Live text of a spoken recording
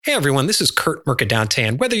Hey everyone, this is Kurt Mercadante,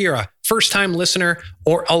 and whether you're a first-time listener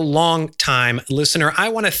or a long-time listener, I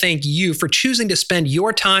want to thank you for choosing to spend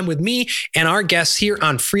your time with me and our guests here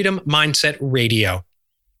on Freedom Mindset Radio.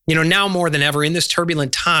 You know, now more than ever in this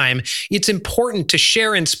turbulent time, it's important to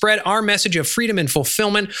share and spread our message of freedom and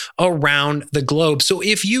fulfillment around the globe. So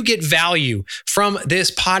if you get value from this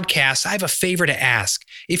podcast, I have a favor to ask.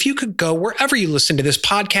 If you could go wherever you listen to this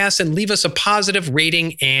podcast and leave us a positive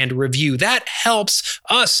rating and review, that helps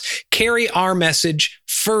us carry our message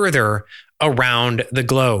further around the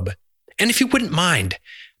globe. And if you wouldn't mind,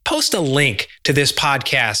 post a link to this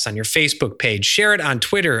podcast on your Facebook page, share it on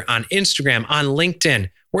Twitter, on Instagram, on LinkedIn,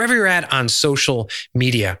 wherever you're at on social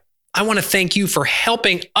media. I want to thank you for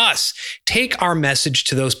helping us take our message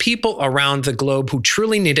to those people around the globe who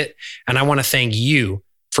truly need it. And I want to thank you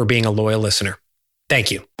for being a loyal listener.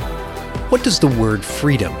 Thank you. What does the word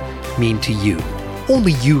freedom mean to you?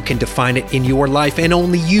 Only you can define it in your life, and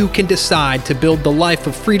only you can decide to build the life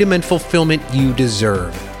of freedom and fulfillment you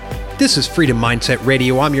deserve. This is Freedom Mindset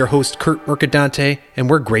Radio. I'm your host, Kurt Mercadante, and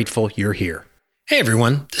we're grateful you're here. Hey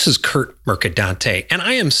everyone, this is Kurt Mercadante, and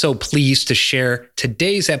I am so pleased to share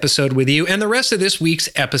today's episode with you and the rest of this week's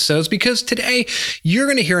episodes, because today you're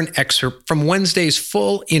going to hear an excerpt from Wednesday's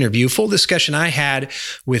full discussion I had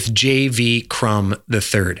with J.V. Crum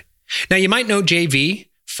III. Now, you might know J.V.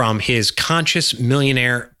 from his Conscious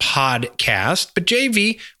Millionaire podcast, but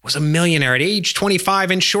J.V. was a millionaire at age 25,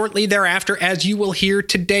 and shortly thereafter, as you will hear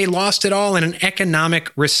today, lost it all in an economic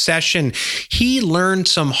recession. He learned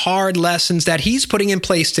some hard lessons that he's putting in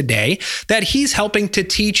place today, that he's helping to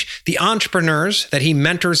teach the entrepreneurs that he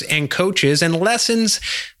mentors and coaches, and lessons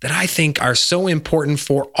that I think are so important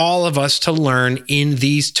for all of us to learn in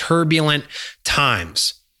these turbulent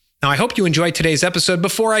times. Now, I hope you enjoyed today's episode.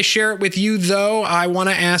 Before I share it with you, though, I want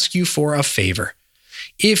to ask you for a favor.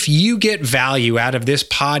 If you get value out of this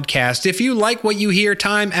podcast, if you like what you hear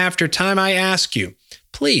time after time, I ask you,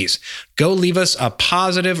 please go leave us a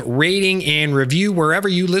positive rating and review wherever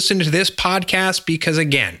you listen to this podcast, because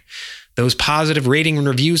again, those positive rating and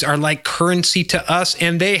reviews are like currency to us,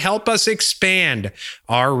 and they help us expand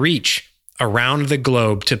our reach around the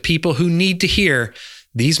globe to people who need to hear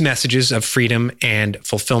these messages of freedom and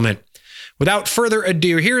fulfillment. Without further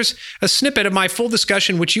ado, here's a snippet of my full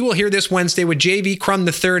discussion, which you will hear this Wednesday with J.V. Crum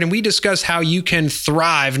III, and we discuss how you can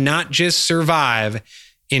thrive, not just survive,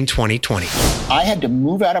 in 2020. I had to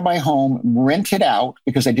move out of my home, rent it out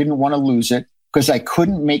because I didn't want to lose it, because I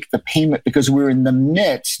couldn't make the payment because we were in the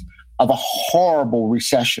midst of a horrible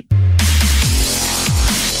recession.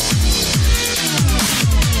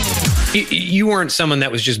 You weren't someone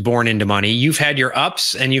that was just born into money. You've had your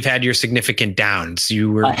ups and you've had your significant downs.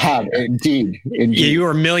 I have, indeed. You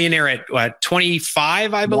were a millionaire at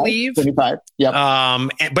 25, I believe. 25, yep.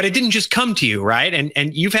 But it didn't just come to you, right?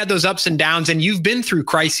 And you've had those ups and downs, and you've been through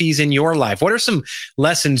crises in your life. What are some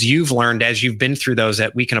lessons you've learned as you've been through those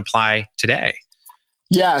that we can apply today?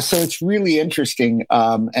 Yeah, so it's really interesting.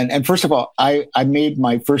 And first of all, I made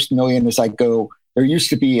my first million as I go. There used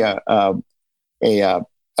to be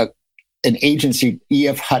an agency,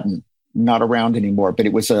 E.F. Hutton, not around anymore, but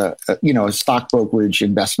it was a stock brokerage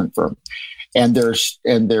investment firm. And their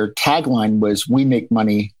tagline was, "We make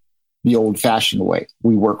money the old-fashioned way.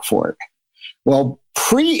 We work for it." Well,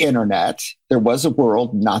 pre-internet, there was a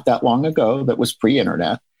world not that long ago that was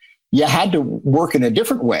pre-internet. You had to work in a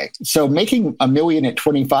different way. So making $1 million at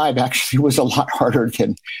 25 actually was a lot harder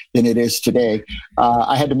than it is today.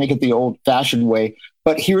 I had to make it the old-fashioned way.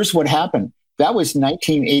 But here's what happened. That was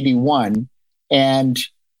 1981. And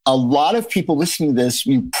a lot of people listening to this,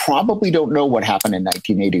 you probably don't know what happened in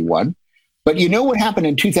 1981, but you know what happened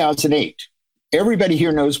in 2008. Everybody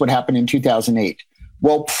here knows what happened in 2008.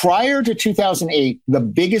 Well, prior to 2008, the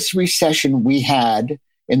biggest recession we had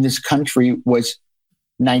in this country was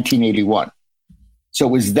 1981. So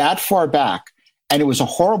it was that far back, and it was a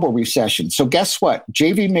horrible recession. So guess what?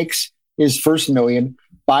 JV makes his first million,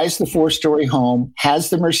 buys the 4-story home,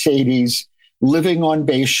 has the Mercedes, living on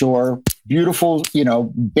Bayshore, beautiful,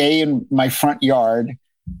 bay in my front yard.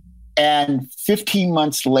 And 15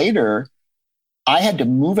 months later, I had to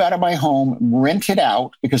move out of my home, rent it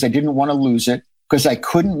out because I didn't want to lose it, because I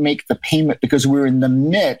couldn't make the payment because we were in the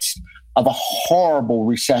midst of a horrible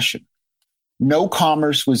recession. No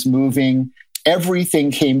commerce was moving.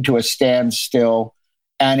 Everything came to a standstill,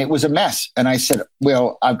 and it was a mess. And I said,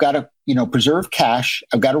 well, I've got to preserve cash.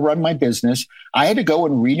 I've got to run my business. I had to go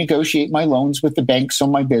and renegotiate my loans with the banks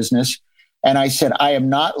on my business. And I said, I am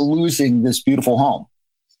not losing this beautiful home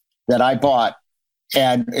that I bought.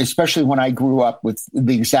 And especially when I grew up with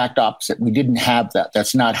the exact opposite. We didn't have that.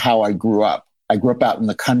 That's not how I grew up. I grew up out in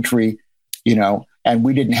the country, and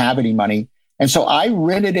we didn't have any money. And so I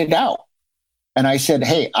rented it out. And I said,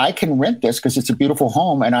 hey, I can rent this because it's a beautiful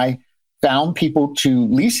home. And I found people to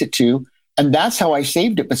lease it to. And that's how I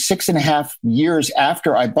saved it. But 6.5 years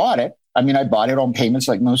after I bought it, I bought it on payments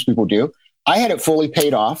like most people do. I had it fully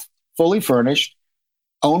paid off, fully furnished,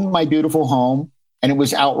 owned my beautiful home, and it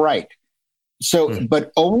was outright. So,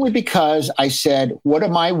 but only because I said, what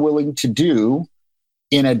am I willing to do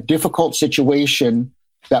in a difficult situation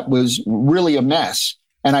that was really a mess?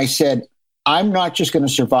 And I said, I'm not just going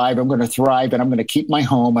to survive. I'm going to thrive, and I'm going to keep my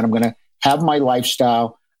home, and I'm going to have my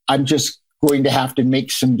lifestyle. I'm just going to have to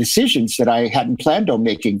make some decisions that I hadn't planned on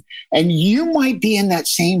making. And you might be in that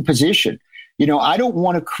same position. I don't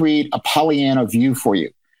want to create a Pollyanna view for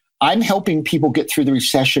you. I'm helping people get through the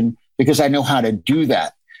recession because I know how to do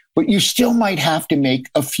that. But you still might have to make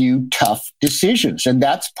a few tough decisions. And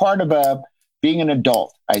that's part of being an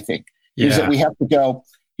adult, I think, is that we have to go,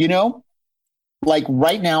 like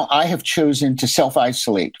right now, I have chosen to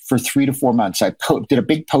self-isolate for 3 to 4 months. I did a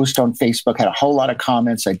big post on Facebook, had a whole lot of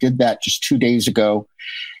comments. I did that just 2 days ago.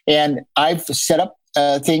 And I've set up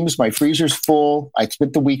things. My freezer's full. I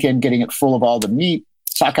spent the weekend getting it full of all the meat,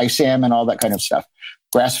 sockeye salmon, all that kind of stuff,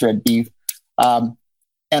 grass-fed beef. And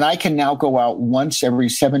I can now go out once every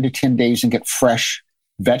 7 to 10 days and get fresh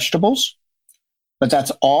vegetables. But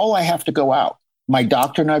that's all I have to go out. My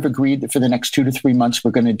doctor and I have agreed that for the next 2 to 3 months,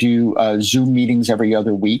 we're going to do Zoom meetings every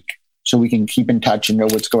other week so we can keep in touch and know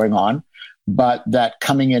what's going on. But that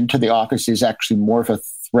coming into the office is actually more of a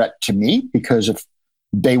threat to me because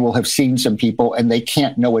they will have seen some people and they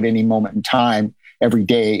can't know at any moment in time every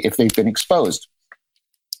day if they've been exposed.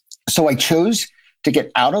 So I chose to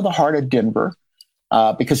get out of the heart of Denver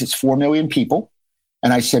because it's 4 million people.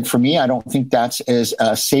 And I said, for me, I don't think that's as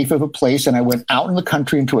safe of a place. And I went out in the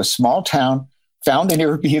country into a small town, found an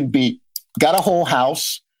Airbnb, got a whole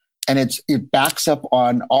house, and it backs up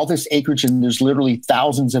on all this acreage. And there's literally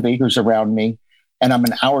thousands of acres around me. And I'm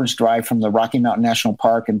an hour's drive from the Rocky Mountain National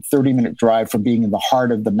Park and 30-minute drive from being in the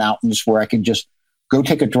heart of the mountains where I can just go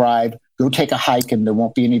take a drive, go take a hike, and there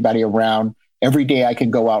won't be anybody around. Every day I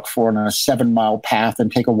can go out on a 7-mile path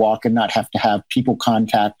and take a walk and not have to have people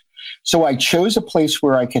contact. So I chose a place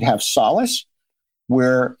where I could have solace,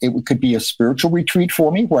 where it could be a spiritual retreat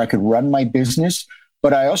for me, where I could run my business,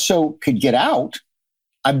 but I also could get out.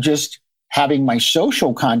 I'm just having my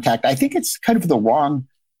social contact. I think it's kind of the wrong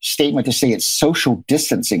statement to say it's social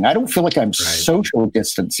distancing. I don't feel like I'm social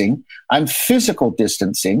distancing. I'm physical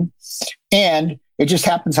distancing. And it just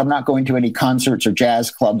happens I'm not going to any concerts or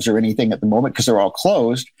jazz clubs or anything at the moment because they're all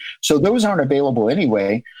closed. So those aren't available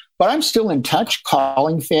anyway. But I'm still in touch,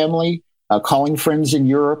 calling family, calling friends in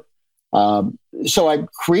Europe. So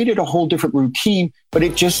I've created a whole different routine, but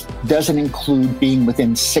it just doesn't include being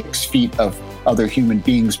within 6 feet of other human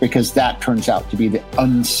beings because that turns out to be the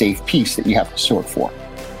unsafe piece that you have to sort for.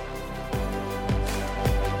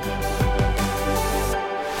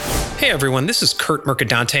 Hey everyone, this is Kurt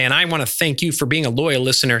Mercadante, and I want to thank you for being a loyal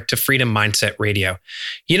listener to Freedom Mindset Radio.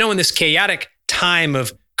 In this chaotic time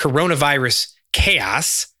of coronavirus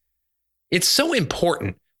chaos, it's so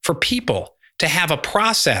important for people to have a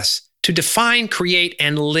process to define, create,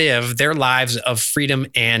 and live their lives of freedom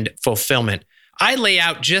and fulfillment. I lay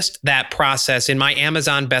out just that process in my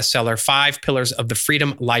Amazon bestseller, 5 Pillars of the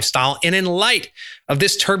Freedom Lifestyle. And in light of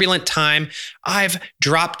this turbulent time, I've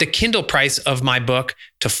dropped the Kindle price of my book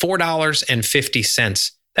to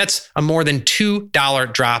 $4.50. That's a more than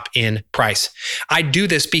 $2 drop in price. I do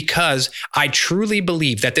this because I truly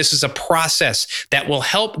believe that this is a process that will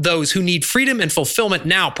help those who need freedom and fulfillment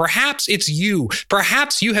now. Perhaps it's you.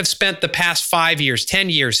 Perhaps you have spent the past 5 years, 10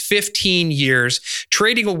 years, 15 years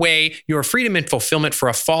trading away your freedom and fulfillment for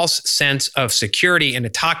a false sense of security and a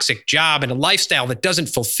toxic job and a lifestyle that doesn't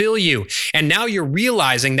fulfill you. And now you're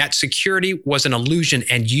realizing that security was an illusion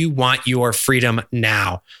and you want your freedom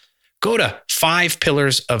now. Go to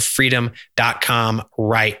 5pillarsoffreedom.com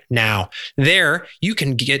right now. There, you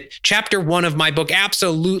can get chapter 1 of my book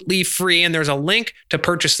absolutely free, and there's a link to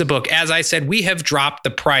purchase the book. As I said, we have dropped the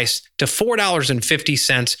price to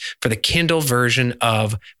 $4.50 for the Kindle version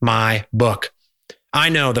of my book. I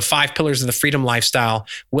know the 5 Pillars of the Freedom Lifestyle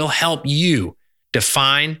will help you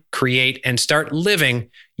define, create, and start living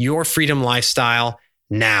your freedom lifestyle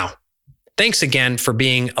now. Thanks again for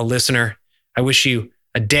being a listener. I wish you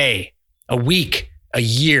a day, a week, a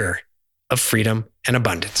year of freedom and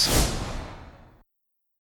abundance.